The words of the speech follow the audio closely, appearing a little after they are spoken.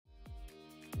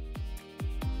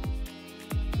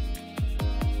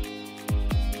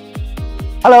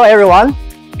Hello everyone,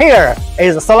 here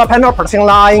is the solar panel production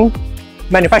line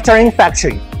manufacturing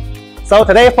factory. So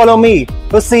today follow me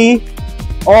to see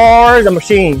all the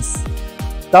machines.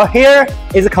 So here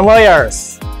is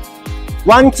conveyors,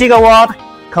 1 gigawatt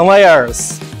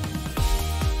conveyors.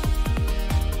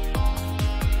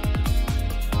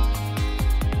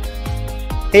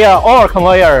 Here are all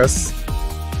conveyors.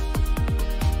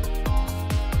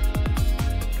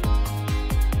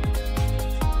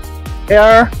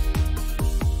 Here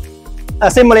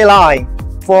assembly line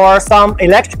for some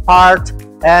electric part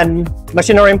and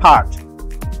machinery part.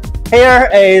 Here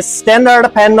is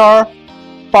standard panel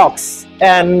box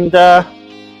and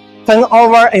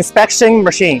turnover inspection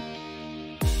machine.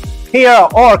 Here are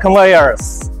all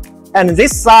conveyors, and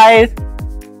this side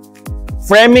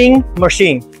framing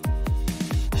machine.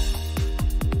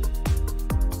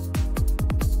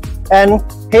 And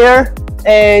here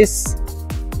is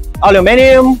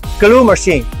aluminum glue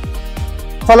machine.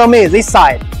 Follow me this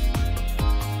side.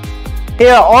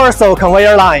 Here are also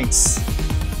conveyor lines.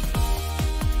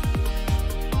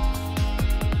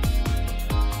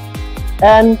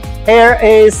 And here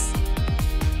is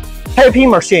taping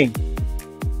machine.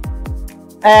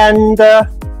 And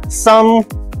some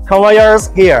conveyors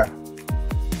here.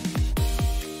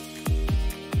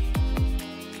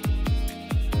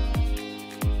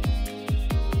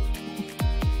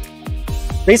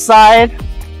 This side,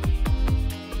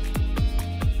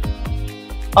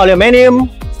 aluminum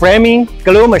framing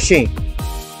glue machine.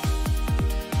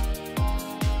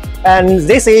 And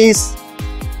this is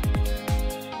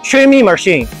trimming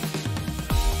machine.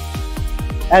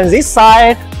 And this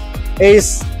side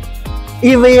is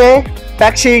EVA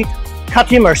backsheet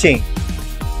cutting machine.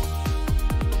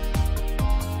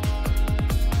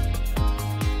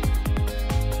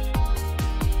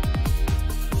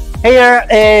 Here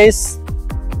is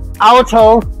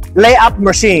auto layup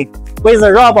machine with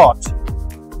a robot.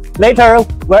 Later,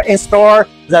 we'll install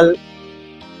the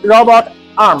robot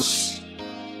arms.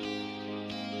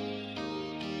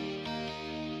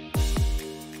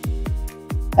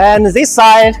 And this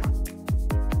side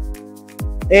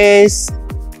is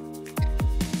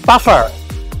buffer.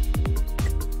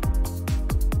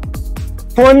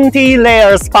 20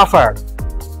 layers buffer.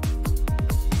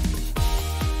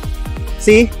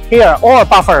 See, here all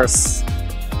buffers.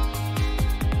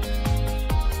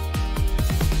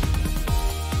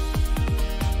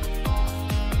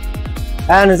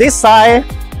 And this side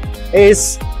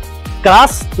is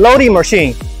glass loading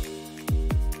machine.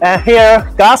 And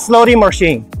here, glass loading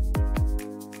machine.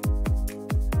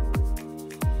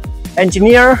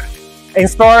 Engineer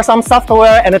install some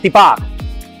software and debug.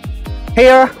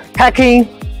 Here, packing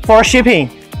for shipping.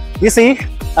 You see,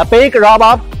 a big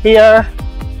robot here,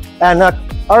 and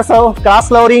also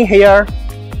glass loading here.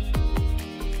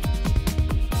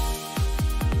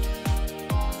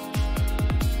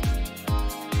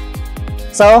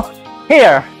 So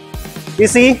here, you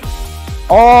see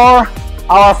all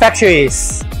our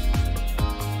factories.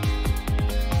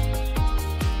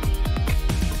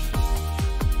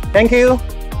 Thank you.